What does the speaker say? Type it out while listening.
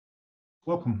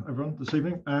Welcome everyone this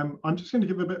evening. I'm just going to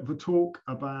give a bit of a talk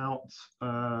about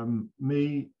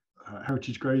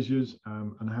heritage graziers,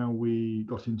 and how we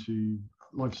got into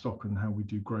livestock and how we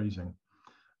do grazing.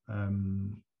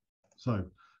 So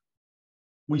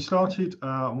we started,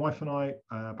 my wife and I,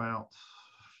 about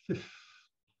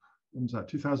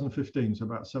 2015, so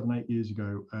about 7-8 years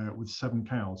ago, with 7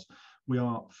 cows. We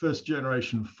are first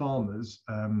generation farmers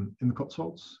in the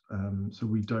Cotswolds, so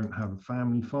we don't have a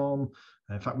family farm.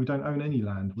 In fact, we don't own any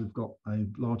land. We've got a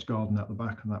large garden at the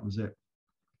back, and that was it.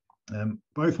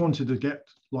 Both wanted to get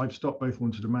livestock, both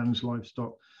wanted to manage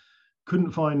livestock.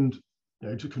 Couldn't find,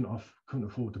 just couldn't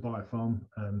afford to buy a farm,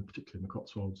 particularly in the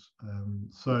Cotswolds.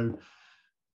 So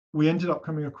we ended up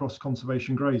coming across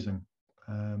conservation grazing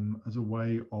as a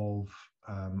way of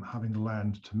having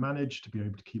land to manage, to be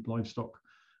able to keep livestock.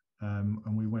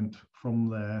 And we went from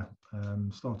there,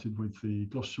 started with the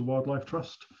Gloucestershire Wildlife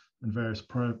Trust and various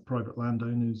private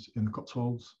landowners in the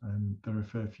Cotswolds. And there are a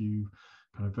fair few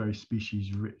kind of very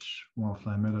species-rich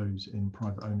wildflower meadows in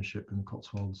private ownership in the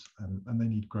Cotswolds, and they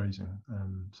need grazing.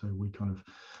 So we kind of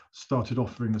started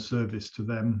offering a service to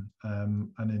them,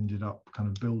 and ended up kind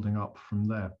of building up from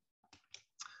there.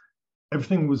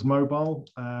 Everything was mobile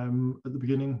at the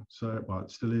beginning, so well,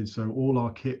 it still is. So all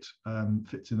our kit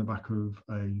fits in the back of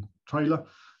a trailer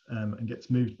and gets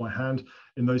moved by hand.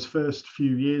 In those first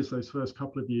few years, those first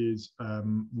couple of years,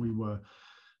 we were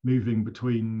moving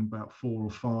between about 4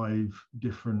 or 5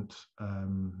 different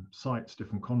sites,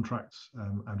 different contracts,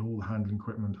 and all the handling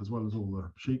equipment, as well as all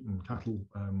the sheep and cattle,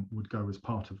 would go as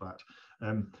part of that.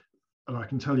 And I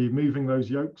can tell you, moving those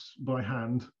yokes by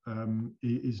hand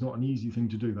is not an easy thing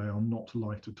to do. They are not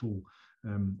light at all,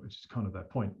 which is kind of their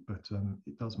point, but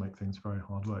it does make things very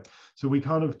hard work. So we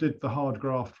kind of did the hard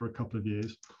graft for a couple of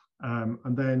years.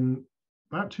 And then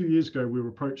about 2 years ago, we were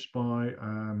approached by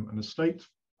an estate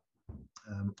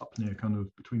up near kind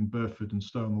of between Burford and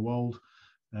Stow-on-the-Wold.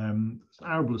 It's an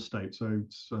arable estate, so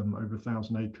it's over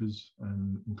 1,000 acres,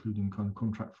 including kind of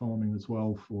contract farming as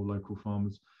well for local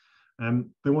farmers.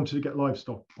 They wanted to get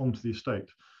livestock onto the estate.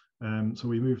 So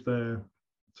we moved there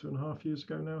 2.5 years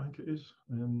ago now, I think it is,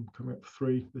 coming up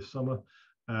 3 this summer.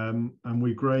 And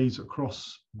we graze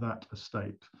across that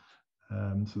estate.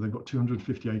 So they've got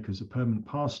 250 acres of permanent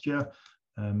pasture.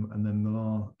 And then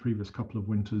the previous couple of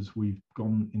winters, we've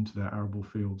gone into their arable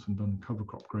fields and done cover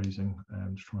crop grazing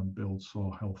to try and build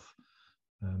soil health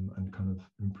and kind of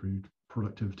improved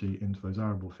productivity into those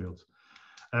arable fields.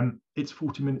 It's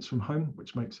 40 minutes from home,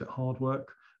 which makes it hard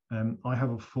work. I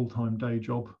have a full-time day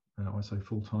job. I say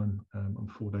full-time, I'm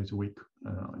 4 days a week.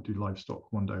 I do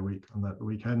livestock 1 day a week, and at the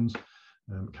weekends,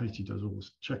 Katie does all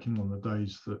this checking on the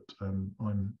days that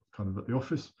I'm kind of at the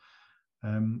office.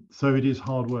 So it is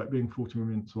hard work being 40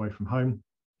 minutes away from home.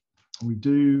 We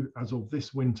do, as of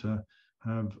this winter,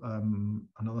 have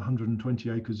another 120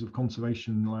 acres of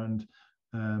conservation land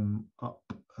up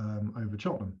over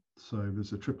Cheltenham. So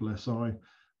there's a triple SI,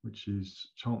 which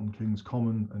is Charlton Kings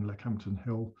Common and Leckhampton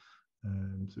Hill.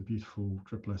 And it's a beautiful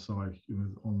triple SI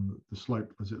on the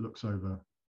slope as it looks over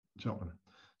Cheltenham.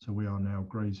 So we are now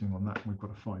grazing on that. We've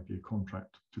got a 5-year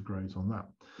contract to graze on that.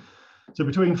 So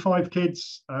between 5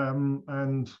 kids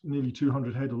and nearly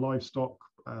 200 head of livestock,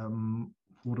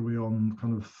 what are we on?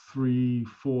 Kind of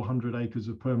 300-400 acres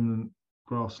of permanent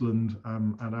grassland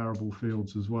and arable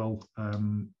fields as well,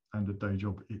 and a day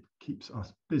job. It keeps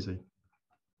us busy.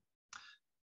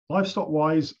 Livestock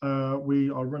wise, we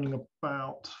are running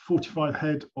about 45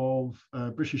 head of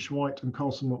British White and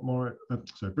Castlemilk Moorit,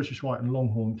 British White and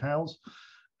Longhorn cows,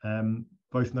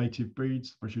 both native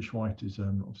breeds. British White is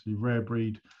obviously a rare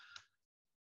breed.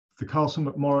 The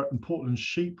Castlemilk Moorit and Portland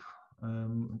sheep,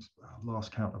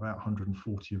 last count about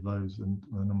 140 of those, and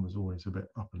the number's always a bit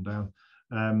up and down.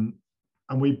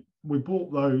 And we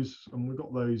bought those, and we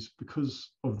got those because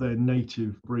of their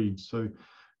native breeds. So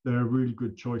they're a really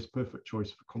good choice, perfect choice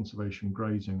for conservation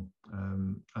grazing,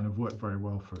 and have worked very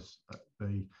well for us.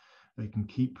 They can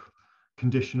keep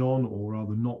condition on, or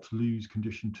rather not lose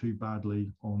condition too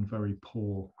badly on very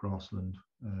poor grassland.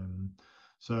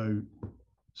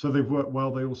 So they've worked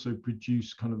well. They also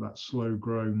produce kind of that slow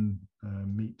grown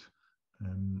meat,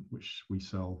 which we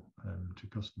sell to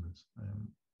customers.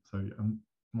 So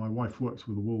my wife works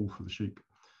with the wool for the sheep.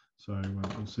 So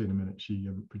we'll see in a minute. She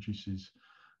produces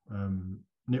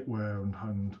knitwear and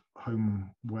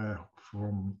home wear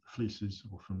from fleeces,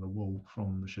 or from the wool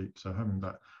from the sheep. So having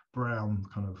that brown,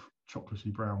 kind of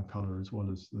chocolatey brown colour, as well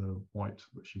as the white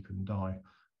that she can dye,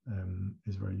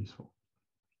 is very useful.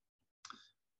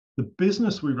 The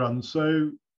business we run,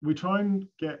 so we try and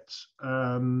get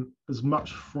as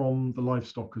much from the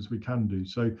livestock as we can do.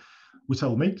 So We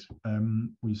sell meat.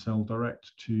 We sell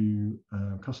direct to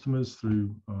customers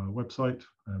through our website,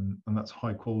 and that's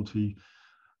high quality,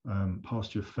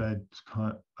 pasture fed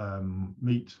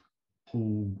meat,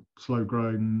 all slow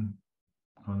grown.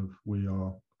 Kind of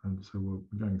and so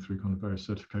we're going through kind of various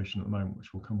certification at the moment,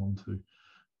 which we'll come on to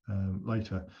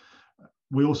later.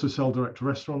 We also sell direct to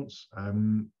restaurants.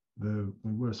 We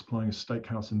were supplying a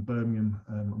steakhouse in Birmingham.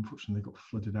 Unfortunately, they got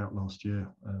flooded out last year,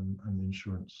 and the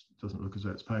insurance doesn't look as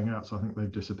though it's paying out. So I think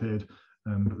they've disappeared.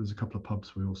 But there's a couple of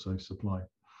pubs we also supply.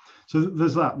 So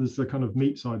there's that. There's the kind of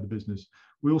meat side of the business.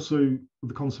 We also, with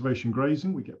the conservation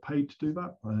grazing, we get paid to do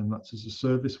that, and that's as a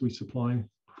service we supply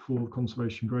for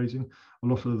conservation grazing. A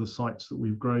lot of the sites that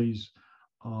we graze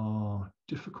are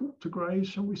difficult to graze,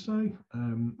 shall we say,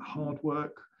 hard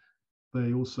work.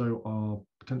 They also are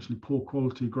potentially poor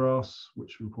quality grass,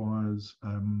 which requires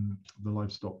the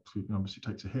livestock to, obviously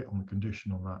takes a hit on the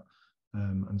condition on that.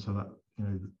 And so that,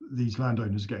 these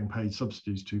landowners are getting paid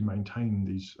subsidies to maintain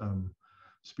these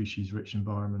species rich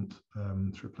environment,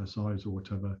 triple SIs or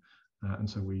whatever. And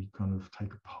so we kind of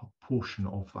take a portion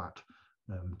of that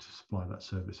to supply that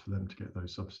service for them to get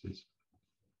those subsidies.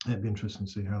 It'd be interesting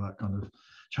to see how that kind of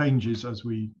changes as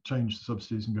we change the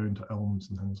subsidies and go into elms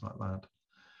and things like that.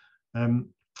 And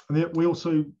we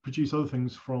also produce other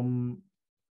things from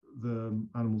the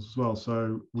animals as well.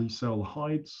 So we sell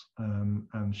hides and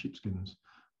sheepskins,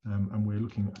 and we're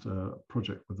looking at a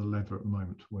project with the leather at the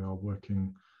moment. We are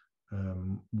working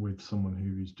with someone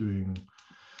who is doing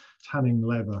tanning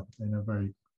leather in a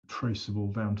very traceable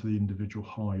down to the individual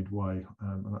hide way,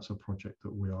 and that's a project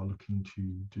that we are looking to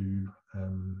do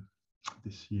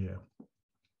this year.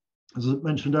 As I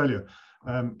mentioned earlier,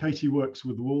 Katie works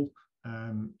with the wool.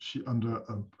 She, under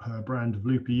her brand of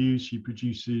Loopy Ewes, she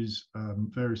produces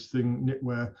various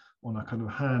knitwear on a kind of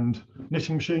hand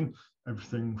knitting machine,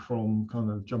 everything from kind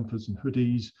of jumpers and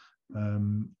hoodies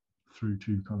through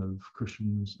to kind of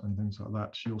cushions and things like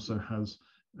that. She also has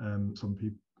some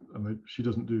people, and she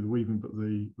doesn't do the weaving, but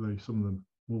some of the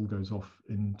wool goes off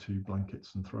into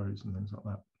blankets and throws and things like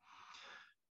that.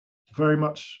 Very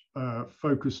much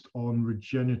focused on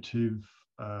regenerative,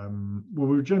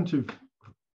 regenerative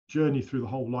journey through the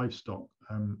whole livestock,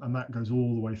 and that goes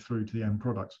all the way through to the end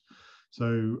products.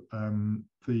 So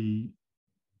the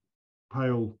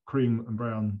pale cream and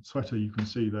brown sweater you can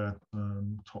see there,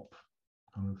 top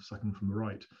kind of second from the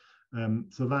right.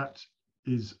 So that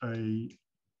is a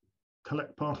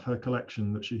part of her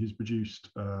collection that she has produced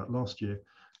last year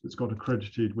that's got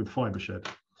accredited with Fibershed.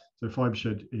 So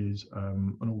Fibershed is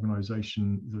an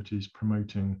organisation that is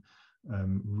promoting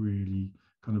really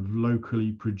kind of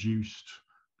locally produced,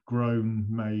 grown,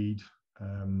 made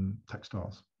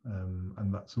textiles,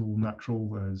 and that's all natural.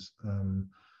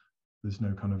 There's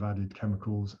no kind of added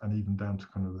chemicals, and even down to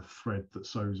kind of the thread that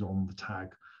sews on the tag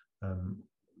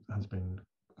has been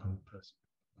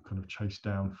kind of chased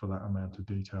down for that amount of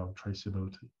detail,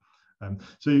 traceability.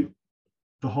 So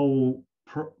the whole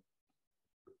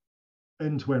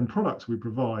end-to-end products we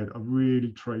provide are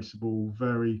really traceable,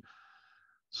 very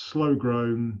slow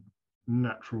grown,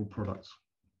 natural products.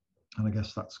 And I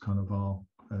guess that's kind of our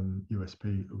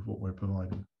USP of what we're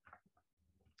providing.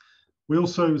 We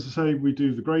also, as I say, we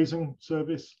do the grazing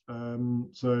service.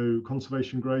 So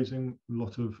conservation grazing, a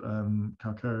lot of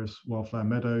calcareous wildflower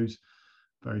meadows,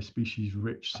 very species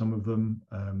rich, some of them.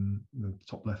 The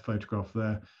top left photograph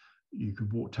there, you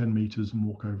could walk 10 meters and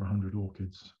walk over 100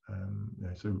 orchids.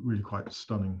 So really quite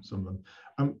stunning, some of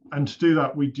them. And to do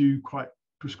that, we do quite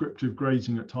prescriptive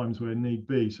grazing at times where need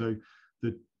be. So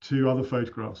the two other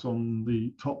photographs on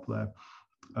the top there,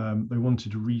 they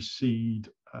wanted to reseed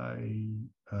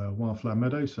a wildflower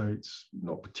meadow, so it's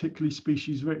not particularly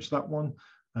species rich, that one,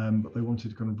 but they wanted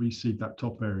to kind of reseed that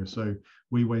top area. So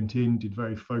we went in, did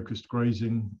very focused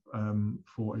grazing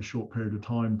for a short period of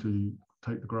time to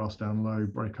take the grass down low,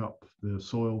 break up the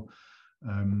soil.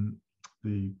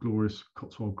 The glorious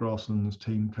Cotswold grasslands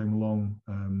team came along,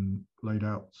 laid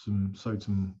out sowed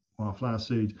some wildflower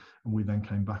seed, and we then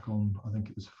came back on, I think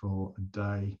it was for a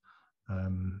day,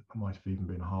 it might have even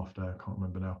been a half day, I can't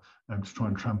remember now, to try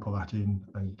and trample that in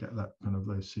and get that kind of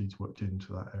those seeds worked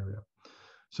into that area.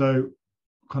 So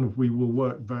kind of we will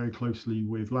work very closely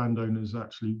with landowners,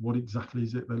 actually what exactly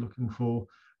is it they're looking for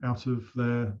out of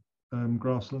their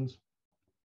grasslands.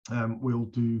 We'll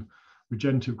do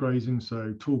regenerative grazing,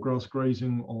 so tall grass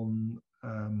grazing on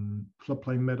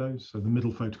floodplain meadows. So the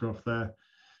middle photograph there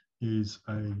is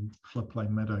a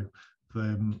floodplain meadow.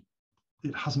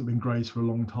 It hasn't been grazed for a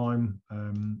long time.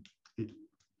 It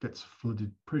gets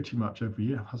flooded pretty much every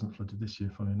year. It hasn't flooded this year,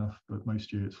 funny enough, but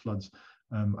most years it floods,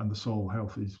 and the soil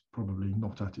health is probably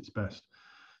not at its best.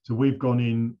 So we've gone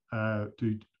in,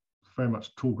 do very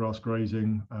much tall grass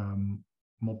grazing,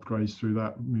 mob graze through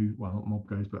that, well, not mob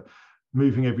graze, but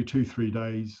moving every 2-3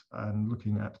 days and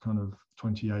looking at kind of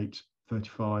 28,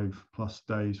 35 plus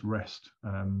days rest.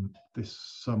 This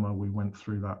summer we went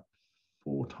through that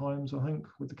 4 times, I think,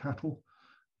 with the cattle.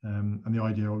 And the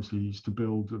idea obviously is to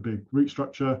build a big root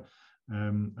structure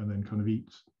and then kind of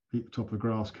eat the top of the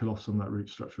grass, kill off some of that root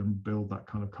structure and build that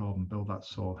kind of carbon, build that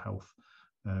soil health.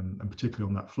 And particularly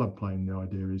on that floodplain, the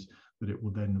idea is that it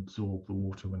will then absorb the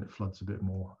water when it floods a bit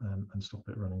more and stop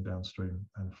it running downstream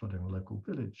and flooding the local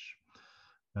village.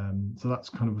 So that's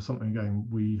kind of something, again,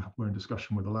 we were in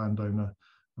discussion with the landowner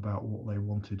about what they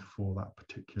wanted for that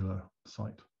particular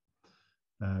site.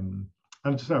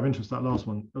 And just out of interest, that last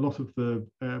one, a lot of the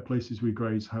places we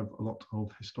graze have a lot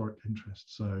of historic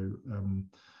interest. So, you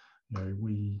know,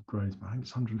 we graze, I think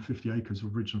it's 150 acres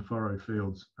of ridge and furrow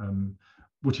fields,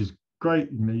 which is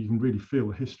great. You know, you can really feel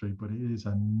the history, but it is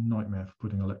a nightmare for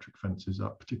putting electric fences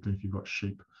up, particularly if you've got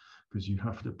sheep, because you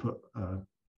have to put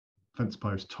fence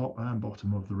post top and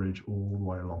bottom of the ridge all the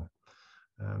way along.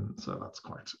 So that's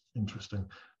quite interesting.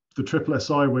 The triple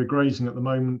SI we're grazing at the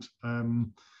moment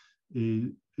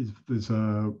there's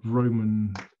a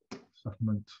Roman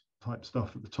settlement type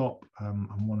stuff at the top,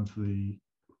 and one of the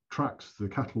tracks the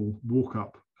cattle walk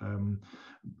up.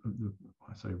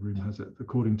 I say rumor has it,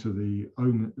 according to the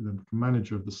owner, the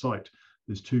manager of the site,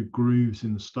 there's 2 grooves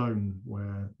in the stone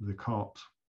where the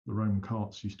Roman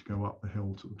carts used to go up the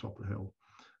hill to the top of the hill.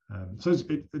 So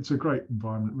it's a great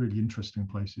environment, really interesting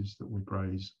places that we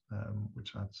graze,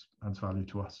 which adds value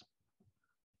to us.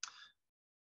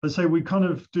 Let's say we kind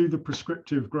of do the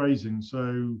prescriptive grazing.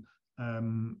 So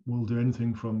we'll do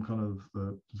anything from kind of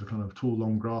the kind of tall,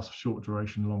 long grass, short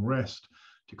duration, long rest,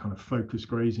 to kind of focus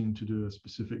grazing to do a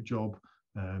specific job,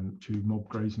 to mob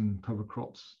grazing cover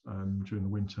crops during the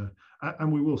winter.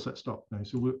 And we will set stock now.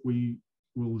 So we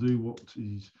will do what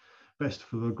is best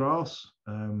for the grass,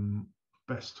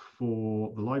 best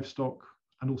for the livestock,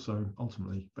 and also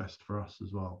ultimately best for us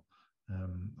as well,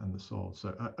 and the soil,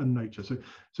 so and nature. So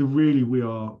really we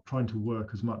are trying to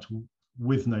work as much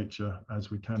with nature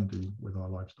as we can do with our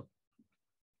livestock.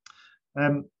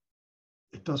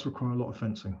 It does require a lot of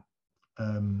fencing.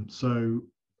 So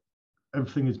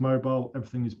everything is mobile,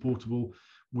 everything is portable.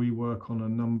 We work on a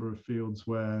number of fields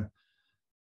where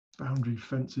boundary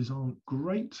fences aren't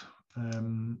great.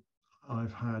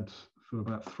 I've had, for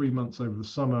about 3 months over the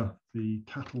summer, the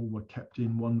cattle were kept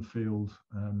in one field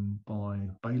by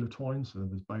baler twine. So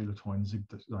there's baler twine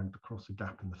zigzagged across a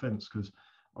gap in the fence, because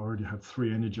I already had 3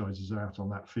 energizers out on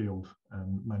that field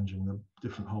managing the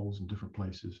different holes in different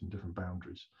places and different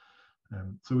boundaries.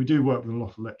 So we do work with a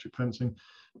lot of electric fencing.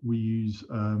 We use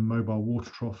mobile water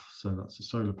trough, so that's a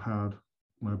solar powered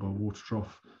mobile water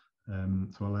trough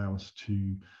to allow us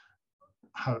to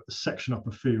section up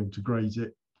a field to graze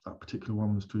it. That particular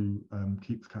one was to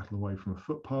keep the cattle away from a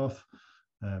footpath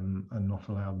and not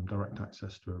allow them direct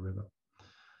access to a river.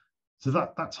 So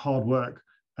that's hard work.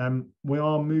 We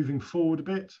are moving forward a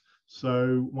bit.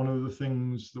 So one of the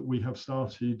things that we have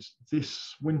started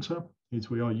this winter is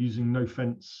we are using no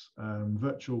fence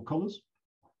virtual collars.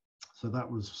 So that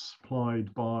was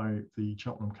supplied by the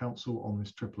Cheltenham Council on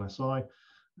this triple SI,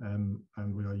 and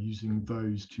we are using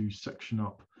those to section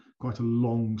up quite a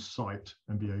long site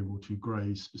and be able to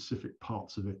graze specific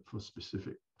parts of it for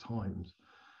specific times.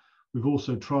 We've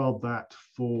also trialled that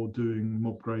for doing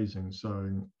mob grazing,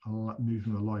 so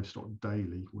moving the livestock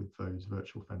daily with those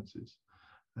virtual fences.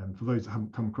 For those that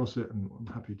haven't come across it, and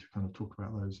I'm happy to kind of talk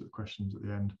about those questions at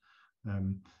the end,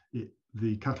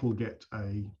 the cattle get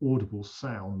a audible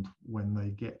sound when they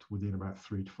get within about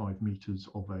 3 to 5 meters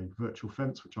of a virtual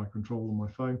fence, which I control on my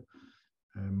phone.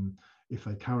 If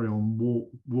they carry on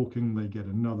walking, they get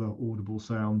another audible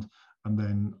sound, and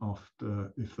then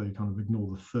after, if they kind of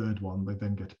ignore the 3rd one, they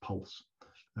then get a pulse.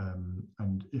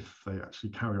 And if they actually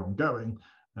carry on going,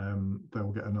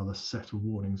 they'll get another set of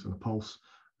warnings and a pulse.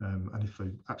 And if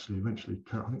they actually eventually,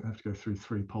 I think they have to go through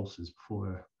 3 pulses before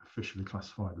they're officially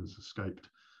classified as escaped,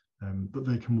 but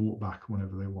they can walk back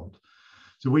whenever they want.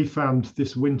 So we found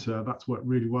this winter that's worked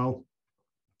really well.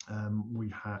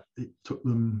 It took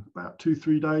them about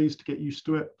 2-3 days to get used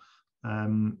to it,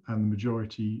 and the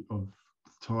majority of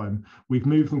the time we've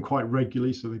moved them quite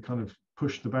regularly, so they kind of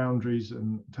push the boundaries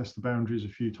and test the boundaries a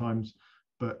few times.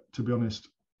 But to be honest,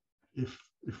 if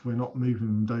we're not moving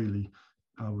them daily,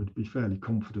 I would be fairly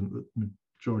confident that the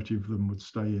majority of them would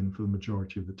stay in for the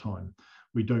majority of the time.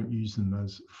 We don't use them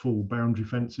as full boundary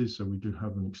fences, so we do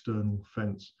have an external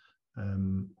fence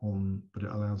but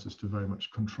it allows us to very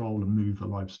much control and move the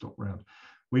livestock around.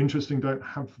 We interestingly don't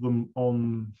have them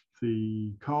on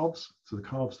the calves, so the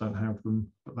calves don't have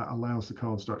them, but that allows the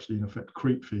calves to actually in effect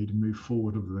creep feed and move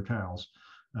forward over the cows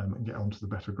and get onto the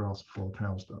better grass before the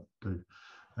cows do.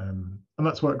 And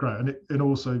that's worked great. And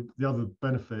also the other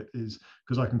benefit is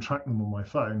because I can track them on my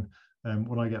phone.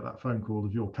 When I get that phone call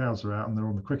of your cows are out and they're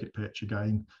on the cricket pitch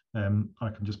again, I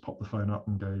can just pop the phone up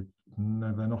and go,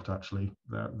 no, they're not actually.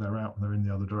 They're out and they're in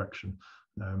the other direction,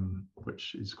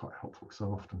 which is quite helpful because I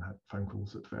often have phone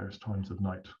calls at various times of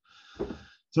night.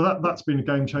 So that's been a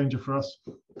game changer for us.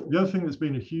 The other thing that's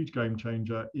been a huge game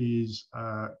changer is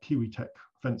Kiwi Tech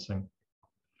fencing.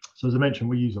 So as I mentioned,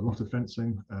 we use a lot of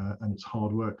fencing and it's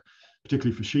hard work,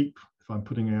 particularly for sheep. If I'm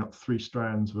putting out 3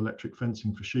 strands of electric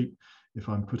fencing for sheep, if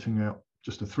I'm putting out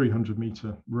just a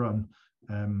 300-meter run,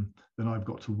 then I've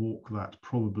got to walk that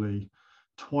probably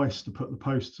twice to put the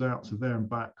posts out, so there and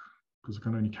back, because I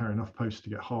can only carry enough posts to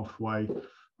get halfway,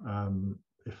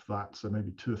 if that, so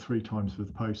maybe 2 or 3 times for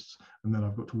the posts, and then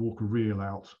I've got to walk a reel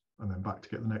out and then back to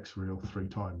get the next reel 3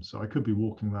 times. So I could be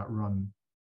walking that run,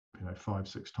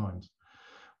 5-6 times.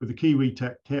 With the Kiwi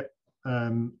Tech kit,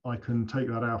 I can take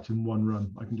that out in one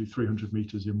run. I can do 300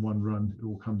 meters in one run. It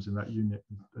all comes in that unit,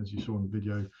 as you saw in the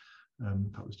video.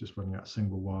 That was just running out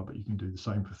single wire, but you can do the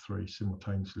same for 3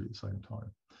 simultaneously at the same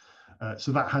time.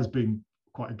 So that has been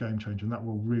quite a game changer, and that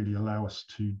will really allow us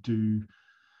to do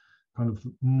kind of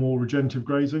more regenerative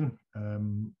grazing,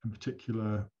 in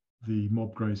particular the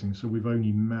mob grazing. So we've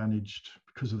only managed,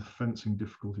 because of the fencing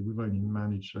difficulty, we've only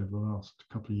managed over the last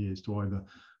couple of years to either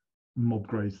mob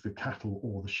graze the cattle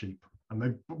or the sheep,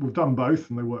 and we've done both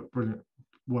and they work brilliant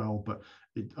well, but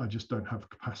I just don't have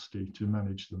capacity to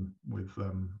manage them with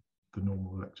the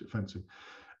normal electric fencing.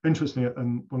 Interestingly,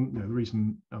 and the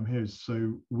reason I'm here is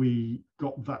so we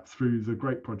got that through the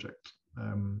GREAT project,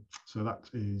 so that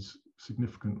is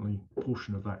significantly a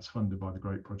portion of that's funded by the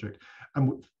GREAT project,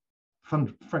 and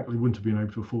frankly wouldn't have been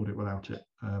able to afford it without it.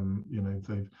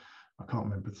 I can't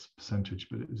remember the percentage,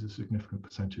 but it was a significant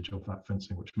percentage of that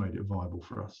fencing which made it viable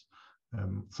for us.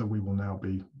 So we will now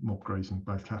be mob grazing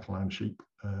both cattle and sheep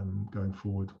going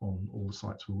forward on all the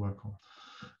sites we work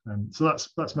on. So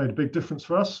that's made a big difference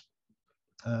for us,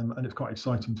 and it's quite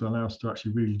exciting to allow us to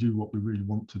actually really do what we really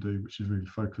want to do, which is really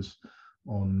focus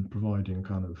on providing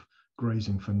kind of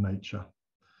grazing for nature,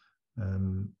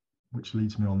 which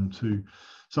leads me on to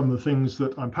some of the things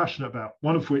that I'm passionate about,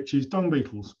 one of which is dung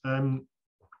beetles.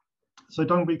 So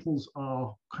dung beetles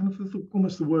are kind of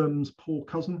almost the worm's poor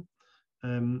cousin.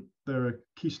 They're a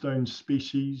keystone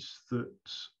species that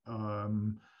are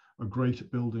great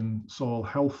at building soil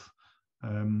health.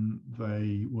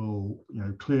 They will,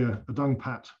 clear a dung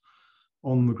pat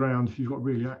on the ground. If you've got a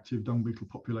really active dung beetle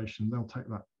population, they'll take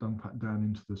that dung pat down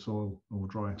into the soil or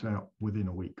dry it out within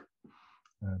a week.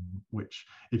 Which,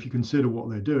 if you consider what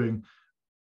they're doing,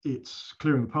 it's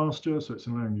clearing the pasture, so it's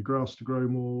allowing your grass to grow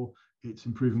more. It's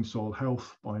improving soil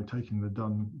health by taking the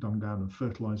dung down and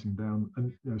fertilizing down.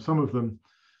 And some of them,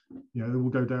 they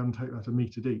will go down and take that a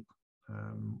meter deep,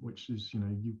 which is,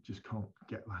 you just can't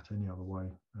get that any other way,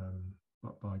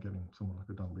 but by getting someone like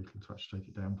a dung beetle to actually take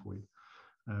it down for you.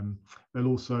 They'll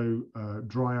also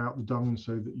dry out the dung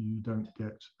so that you don't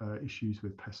get issues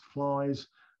with pest flies,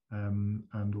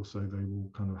 and also they will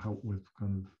kind of help with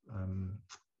kind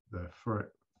of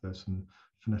there's some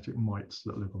phonetic mites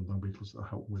that live on dung beetles that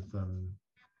help with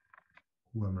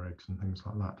worm eggs and things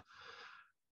like that.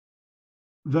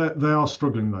 They are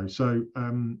struggling though. So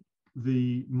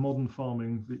the modern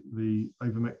farming, the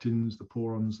ivermectins, the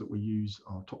porons that we use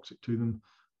are toxic to them,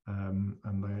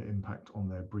 and they impact on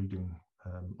their breeding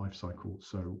life cycle.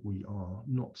 So we are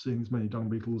not seeing as many dung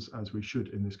beetles as we should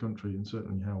in this country, and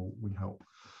certainly how we help,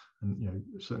 and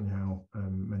certainly how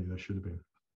many there should have been.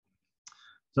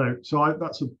 So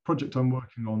that's a project I'm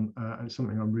working on, and it's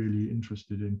something I'm really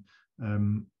interested in.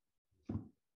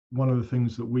 One of the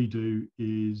things that we do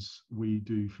is we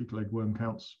do fecal egg worm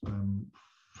counts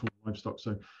for livestock.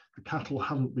 So the cattle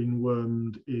haven't been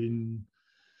wormed in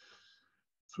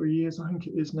 3 years, I think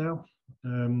it is now,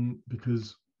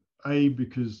 because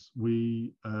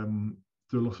we do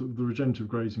a lot of the regenerative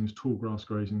grazing is tall grass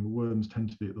grazing. The worms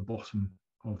tend to be at the bottom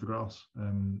of the grass,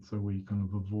 so we kind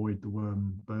of avoid the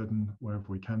worm burden wherever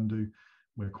we can do.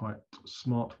 We're quite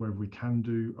smart wherever we can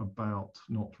do about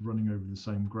not running over the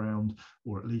same ground,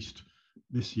 or at least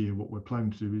this year what we're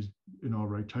planning to do is in our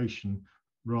rotation,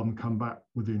 rather than come back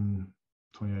within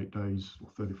 28 days or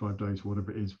 35 days,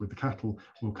 whatever it is with the cattle,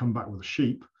 we'll come back with the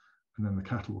sheep, and then the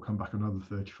cattle will come back another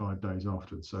 35 days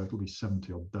afterwards. So it'll be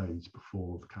 70 odd days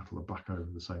before the cattle are back over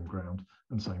the same ground,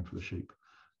 and same for the sheep.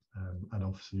 And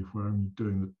obviously, if we're only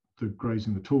doing the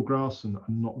grazing the tall grass and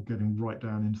not getting right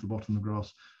down into the bottom of the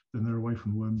grass, then they're away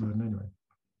from the worm burden anyway.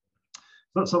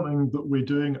 So that's something that we're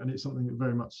doing, and it's something that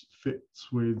very much fits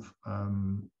with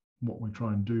what we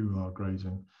try and do with our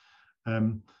grazing.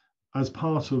 As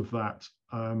part of that,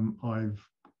 I've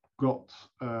got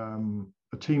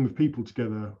a team of people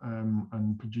together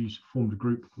and formed a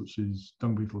group which is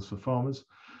Dung Beetles for Farmers.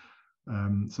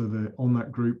 So on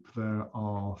that group there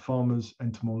are farmers,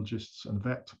 entomologists and a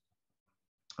vet.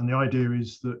 And the idea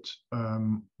is that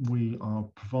we are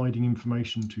providing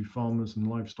information to farmers and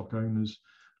livestock owners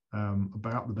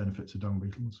about the benefits of dung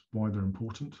beetles, why they're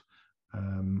important,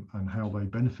 and how they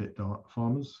benefit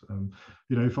farmers.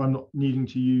 You know, if I'm not needing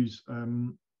to use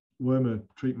wormer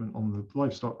treatment on the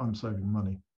livestock, I'm saving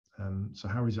money. So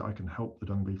how is it I can help the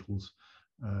dung beetles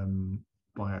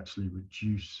by actually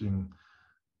reducing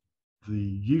the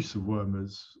use of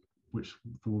wormers, which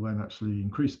will then actually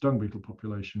increase the dung beetle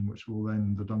population, which will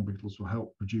then, the dung beetles will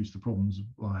help reduce the problems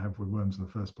I have with worms in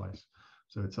the first place.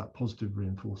 So it's that positive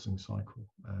reinforcing cycle.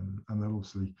 And then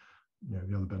obviously, you know,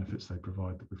 the other benefits they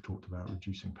provide that we've talked about,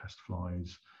 reducing pest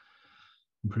flies,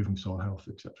 improving soil health,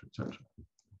 etc., etc.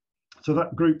 So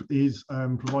that group is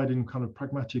providing kind of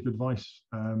pragmatic advice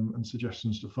and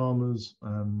suggestions to farmers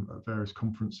at various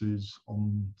conferences,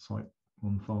 on site,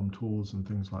 on farm tours and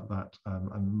things like that.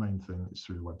 And the main thing is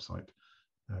through the website.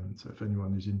 So if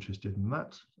anyone is interested in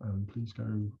that, please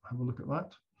go have a look at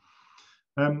that.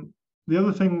 The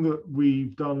other thing that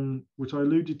we've done, which I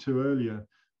alluded to earlier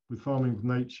with Farming with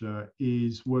Nature,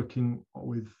 is working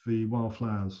with the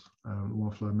wildflowers,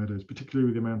 wildflower meadows, particularly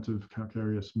with the amount of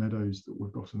calcareous meadows that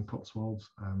we've got in the Cotswolds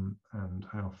and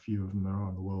how few of them there are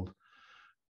in the world.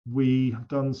 We have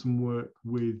done some work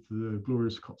with the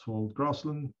glorious Cotswold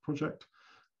Grassland project,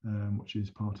 which is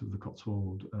part of the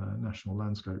Cotswold National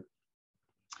Landscape.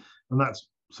 And that's,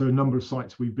 so a number of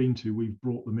sites we've been to, we've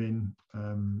brought them in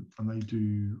and they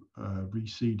do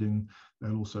reseeding.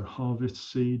 They'll also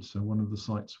harvest seed. So one of the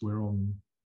sites we're on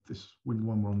this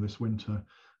winter,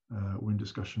 we're in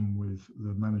discussion with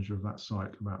the manager of that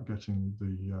site about getting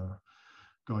the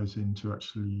guys in to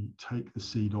actually take the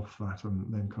seed off that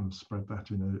and then kind of spread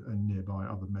that in nearby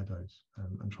other meadows,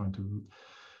 and trying to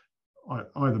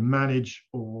either manage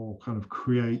or kind of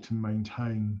create and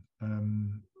maintain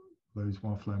those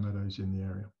wildflower meadows in the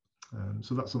area.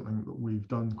 So that's something that we've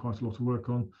done quite a lot of work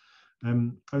on.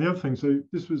 And the other thing, so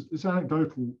it's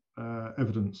anecdotal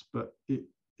evidence, but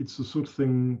it's the sort of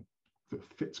thing that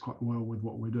fits quite well with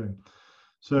what we're doing.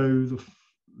 So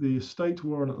the estate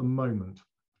we're on at the moment,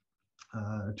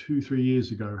 2-3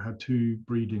 years ago, had 2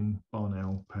 breeding barn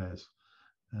owl pairs.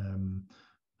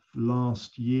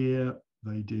 Last year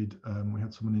they did, we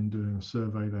had someone in doing a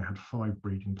survey, they had 5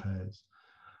 breeding pairs.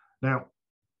 Now,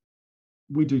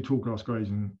 we do tall grass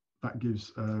grazing. That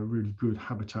gives a really good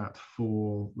habitat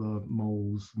for the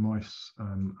moles, mice,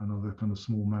 and other kind of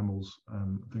small mammals,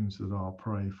 things that are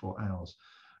prey for owls.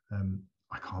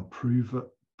 I can't prove that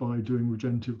by doing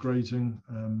regenerative grazing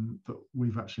that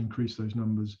we've actually increased those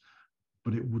numbers,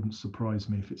 but it wouldn't surprise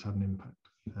me if it's had an impact.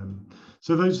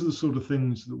 So those are the sort of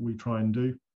things that we try and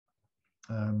do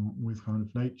with kind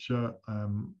of nature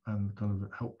and kind of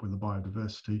help with the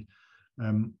biodiversity.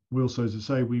 We also, as I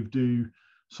say, we do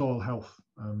soil health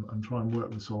and try and work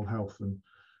with soil health, and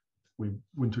we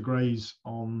winter graze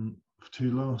on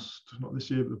not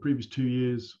this year, but the previous 2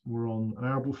 years we're on an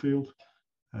arable field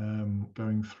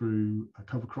going through a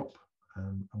cover crop,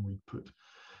 and we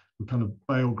kind of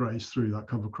bale graze through that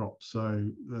cover crop, so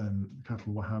then the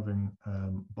cattle were having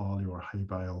barley or hay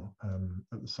bale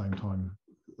at the same time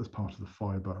as part of the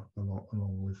fibre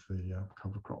along with the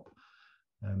cover crop.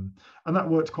 And that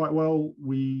worked quite well.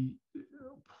 We,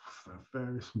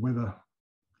 various weather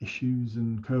issues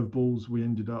and curveballs, we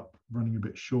ended up running a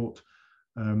bit short,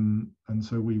 and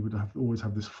so we would always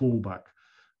have this fallback,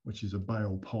 which is a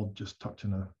bale pod just tucked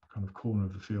in a kind of corner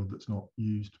of the field that's not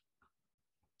used,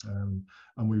 and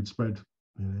we would spread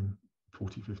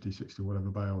 40, 50, 60 whatever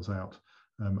bales out,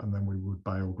 and then we would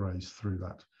bale graze through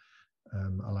that,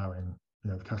 allowing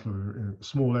the cattle are in a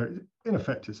small area. In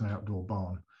effect, it's an outdoor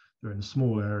barn. They're in a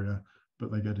small area,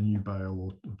 but they get a new bale,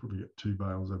 or probably get 2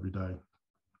 bales every day,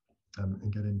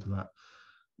 and get into that.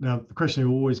 Now, the question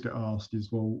you always get asked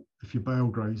is, well, if you're bale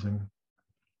grazing,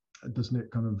 doesn't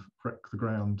it kind of wreck the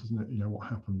ground? Doesn't it? What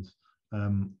happens?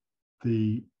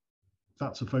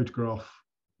 That's a photograph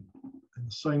in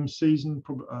the same season.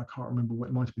 Probably, I can't remember what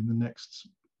it might have been. The next,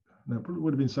 no, it probably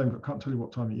would have been the same. But I can't tell you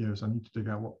what time of year. So I need to dig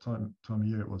out what time of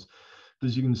year it was. But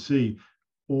as you can see,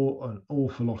 an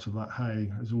awful lot of that hay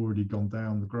has already gone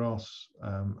down. The grass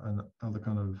and other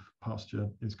kind of pasture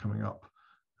is coming up,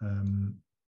 and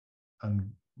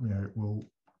it will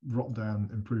rot down,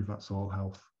 improve that soil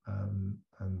health,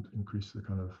 and increase the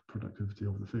kind of productivity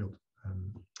of the field.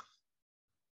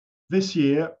 This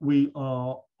year we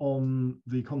are on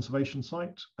the conservation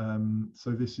site.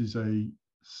 So this is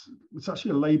it's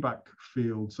actually a layback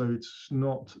field, so it's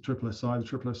not triple SI. The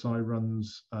triple SI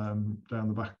runs down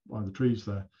the back by the trees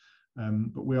there,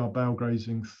 but we are bale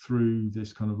grazing through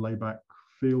this kind of layback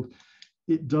field.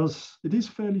 It is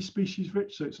fairly species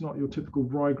rich, so it's not your typical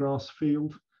ryegrass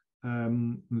field.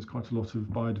 There's quite a lot of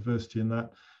biodiversity in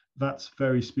that. That's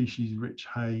very species rich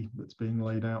hay that's being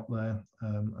laid out there,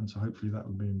 and so hopefully that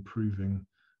will be improving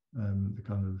the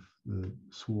kind of the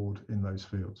sward in those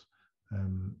fields,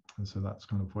 and so that's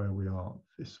kind of where we are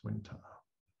this winter.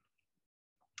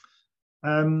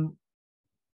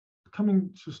 Coming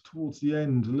just towards the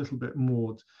end a little bit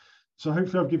more, so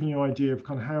hopefully I've given you an idea of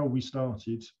kind of how we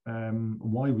started,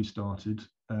 why we started,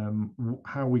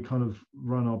 how we kind of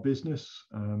run our business,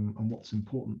 and what's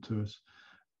important to us.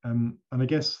 And I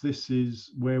guess this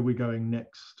is where we're going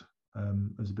next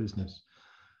as a business.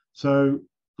 So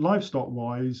livestock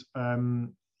wise,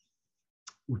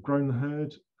 we've grown the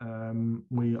herd.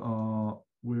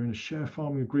 We're in a share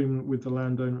farming agreement with the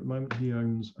landowner at the moment. He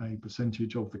owns a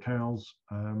percentage of the cows,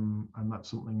 and that's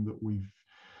something that we've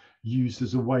used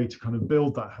as a way to kind of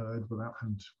build that herd without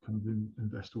having to kind of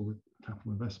invest all the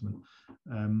capital investment.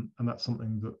 And that's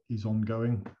something that is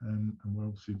ongoing, and we're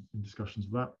obviously in discussions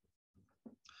with that.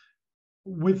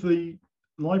 With the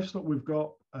livestock we've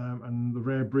got and the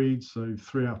rare breeds, so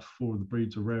 3 out of 4 of the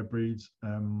breeds are rare breeds.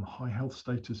 High health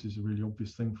status is a really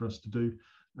obvious thing for us to do.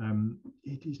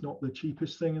 It is not the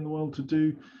cheapest thing in the world to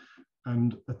do,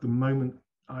 and at the moment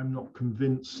I'm not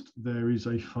convinced there is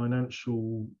a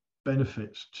financial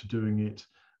benefit to doing it,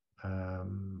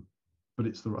 but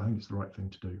I think it's the right thing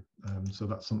to do. So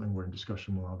that's something we're in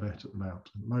discussion with our vet about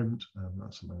at the moment.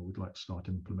 That's something we'd like to start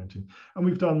implementing. And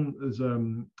we've done as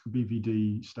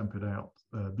BVD stampered out,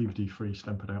 BVD-free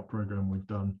stampered out program we've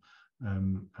done,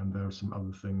 and there are some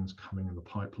other things coming in the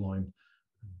pipeline,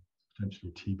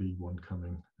 potentially a TB one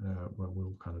coming, where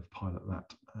we'll kind of pilot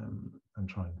that and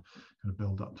try and kind of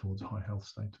build up towards high health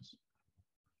status.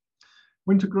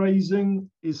 Winter grazing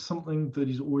is something that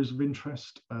is always of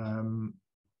interest.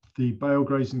 The bale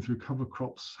grazing through cover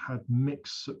crops had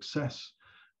mixed success.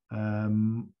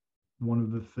 One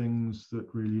of the things that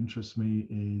really interests me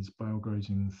is bale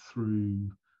grazing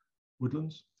through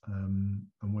woodlands, and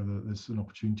whether there's an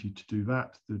opportunity to do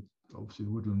that. Obviously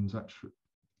the woodlands actually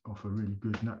offer really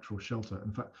good natural shelter.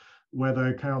 In fact, where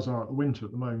the cows are at the winter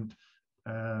at the moment,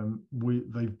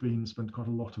 they've spent quite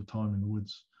a lot of time in the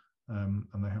woods, and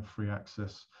they have free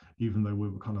access. Even though we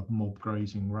were kind of mob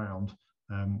grazing round,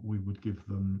 we would give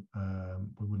them,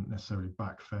 we wouldn't necessarily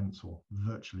back fence or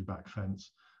virtually back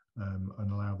fence,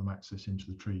 and allow them access into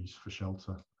the trees for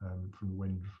shelter from the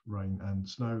wind, rain and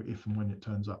snow if and when it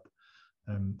turns up.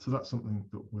 So that's something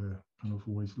that we're kind of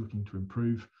always looking to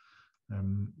improve.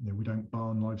 We don't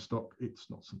barn livestock. It's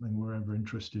not something we're ever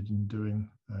interested in doing,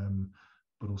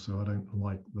 but also I don't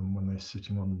like them when they're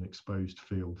sitting on an exposed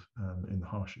field in the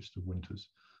harshest of winters.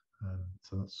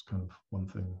 So that's kind of one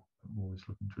thing I'm always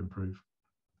looking to improve.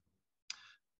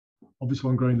 Obviously,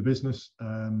 I'm growing the business.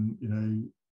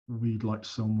 We'd like to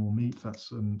sell more meat. That's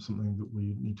something that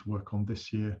we need to work on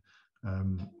this year.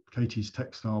 Katie's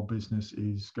textile business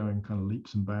is going kind of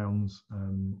leaps and bounds,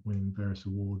 winning various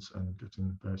awards and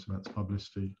getting various amounts of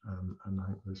publicity. And I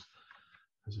think there's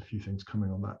a few things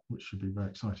coming on that, which should be very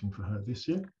exciting for her this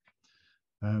year.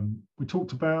 We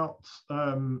talked about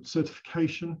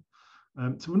certification.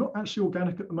 So we're not actually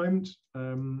organic at the moment.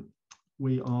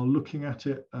 We are looking at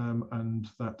it, and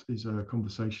that is a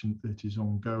conversation that is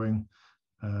ongoing.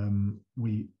 In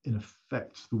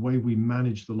effect, the way we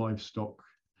manage the livestock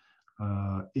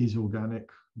is organic,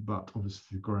 but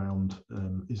obviously the ground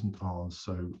isn't ours,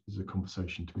 so there's a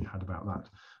conversation to be had about that.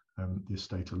 The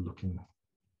estate are looking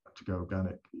to go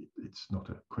organic. It's not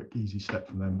a quick, easy step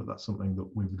for them, but that's something that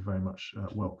we would very much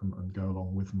welcome and go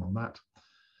along with them on that.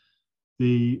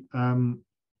 The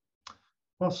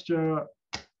Pasture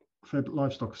Fed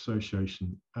Livestock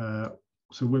Association.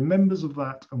 So we're members of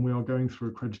that, and we are going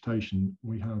through accreditation.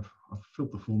 I've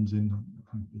filled the forms in.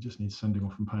 It just needs sending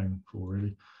off and paying for,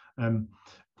 really. I'm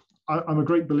a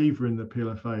great believer in the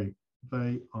PLFA.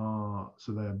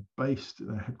 They're based.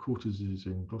 Their headquarters is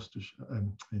in Gloucestershire,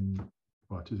 in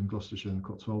the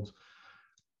Cotswolds.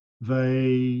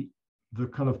 The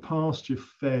kind of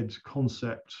pasture-fed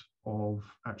concept of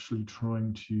actually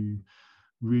trying to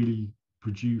really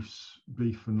produce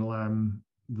beef and lamb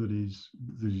that is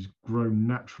grown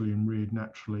naturally and reared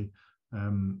naturally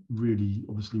really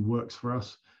obviously works for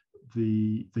us.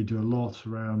 they do a lot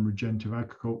around regenerative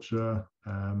agriculture,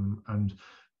 and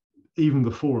even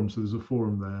the forum. So there's a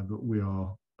forum there that we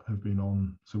have been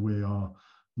on. So we are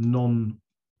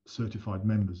non-certified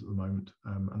members at the moment,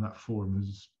 and that forum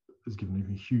has given me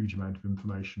a huge amount of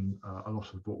information. A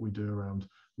lot of what we do around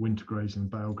winter grazing,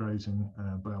 bale grazing,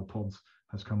 bale pods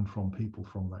has come from people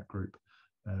from that group.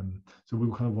 So we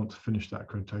kind of want to finish that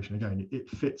accreditation. Again, it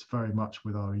fits very much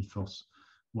with our ethos,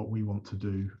 what we want to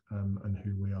do, and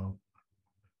who we are.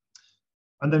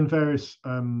 And then various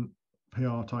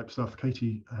PR type stuff.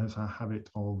 Katie has a habit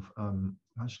of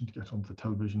managing to get onto the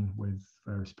television with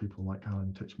various people like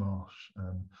Alan Titchmarsh,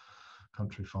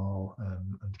 Country File,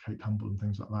 and Kate Humble and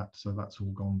things like that. So that's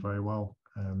all gone very well.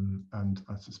 And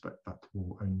I suspect that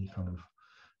will only kind of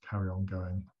carry on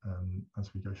going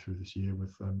as we go through this year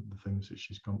with the things that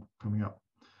she's coming up.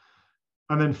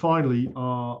 And then finally,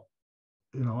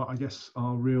 I guess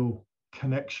our real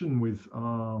connection with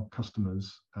our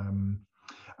customers,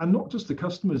 and not just the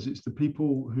customers, it's the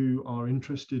people who are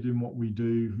interested in what we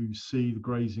do, who see the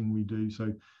grazing we do. So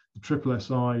the Triple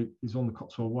SI is on the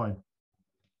Cotswold Way.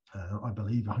 I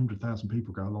believe 100,000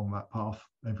 people go along that path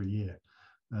every year.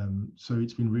 So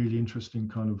it's been really interesting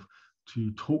kind of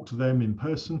to talk to them in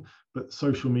person, but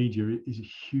social media is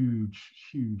a huge,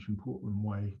 huge important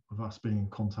way of us being in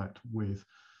contact with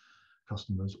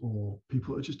customers or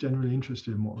people that are just generally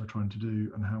interested in what we're trying to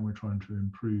do and how we're trying to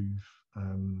improve,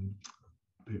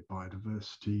 be it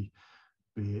biodiversity,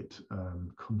 be it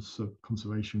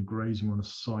conservation grazing on a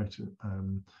site.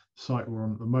 Site we're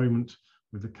on at the moment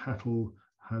with the cattle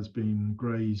has been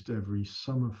grazed every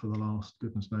summer for the last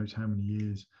goodness knows how many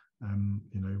years.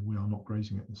 We are not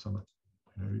grazing it in the summer.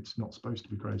 It's not supposed to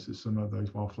be grazed this summer.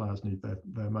 Those wildflowers need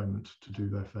their moment to do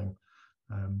their thing.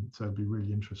 So it'll be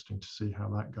really interesting to see how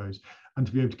that goes and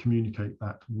to be able to communicate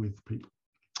that with people.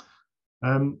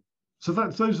 So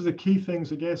those are the key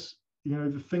things, I guess.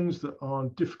 The things that are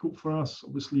difficult for us,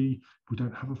 obviously, we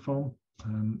don't have a farm.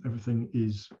 Everything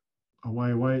is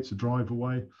away. It's a drive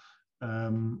away.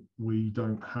 We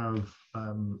don't have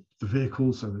the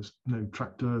vehicles, so there's no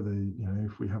tractor.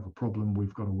 If we have a problem,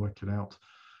 we've got to work it out.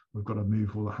 We've got to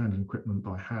move all the handling equipment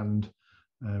by hand.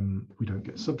 We don't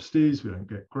get subsidies. We don't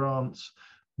get grants.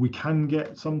 We can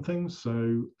get some things.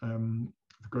 So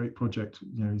the Great Project,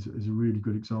 is a really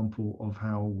good example of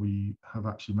how we have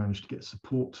actually managed to get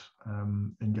support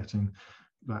in getting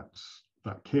that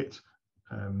kit.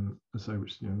 So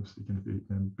which is going to be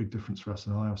a big difference for us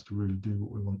and allow us to really do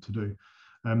what we want to do.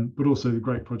 But also the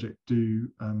Great Project do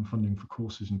funding for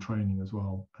courses and training as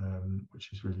well,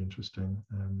 which is really interesting.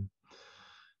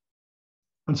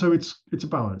 And so it's a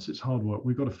balance. It's hard work.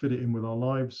 We've got to fit it in with our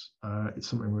lives. It's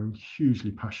something we're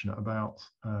hugely passionate about.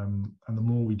 And the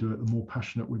more we do it, the more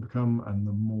passionate we become, and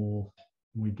the more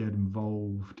we get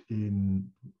involved in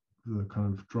the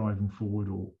kind of driving forward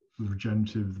or the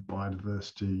regenerative, the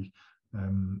biodiversity.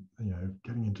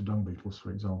 Getting into dung beetles,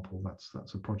 for example,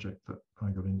 that's a project that I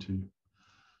got into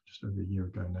just over a year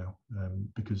ago now,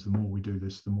 because the more we do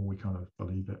this, the more we kind of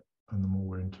believe it and the more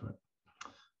we're into it.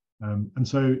 And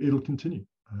so it'll continue.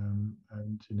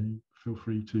 And feel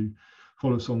free to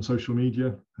follow us on social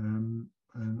media and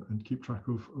keep track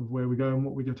of where we go and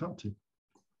what we get up to.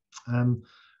 And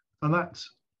that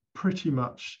pretty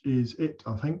much is it,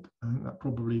 I think. I think that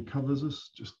probably covers us.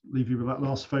 Just leave you with that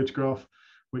last photograph,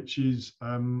 which is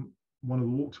one of the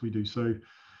walks we do. So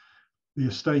the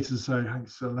estate, as I say, I think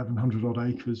it's 1,100 odd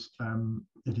acres.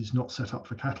 It is not set up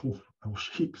for cattle or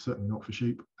sheep, certainly not for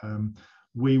sheep.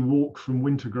 We walk from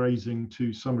winter grazing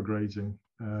to summer grazing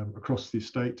across the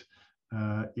estate.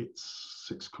 It's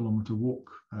a 6-kilometre walk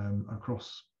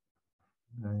across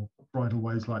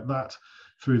bridleways like that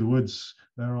through the woods.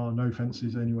 There are no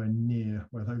fences anywhere near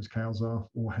where those cows are,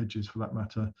 or hedges for that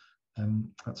matter.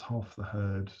 That's half the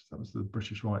herd. That was the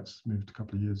British Whites, moved a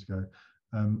couple of years ago.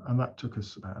 And that took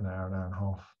us about an hour and a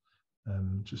half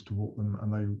just to walk them.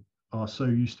 And they are so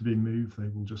used to being moved, they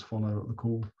will just follow at the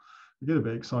call. We get a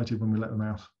bit excited when we let them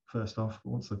out first off,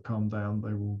 but once they've calmed down,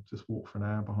 they will just walk for an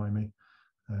hour behind me,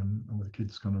 and with the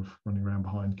kids kind of running around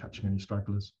behind, catching any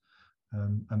stragglers.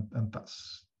 And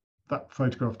that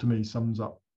photograph to me sums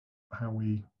up how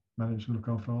we manage to look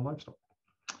after our livestock.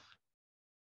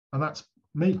 And that's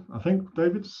me, I think,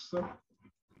 David. So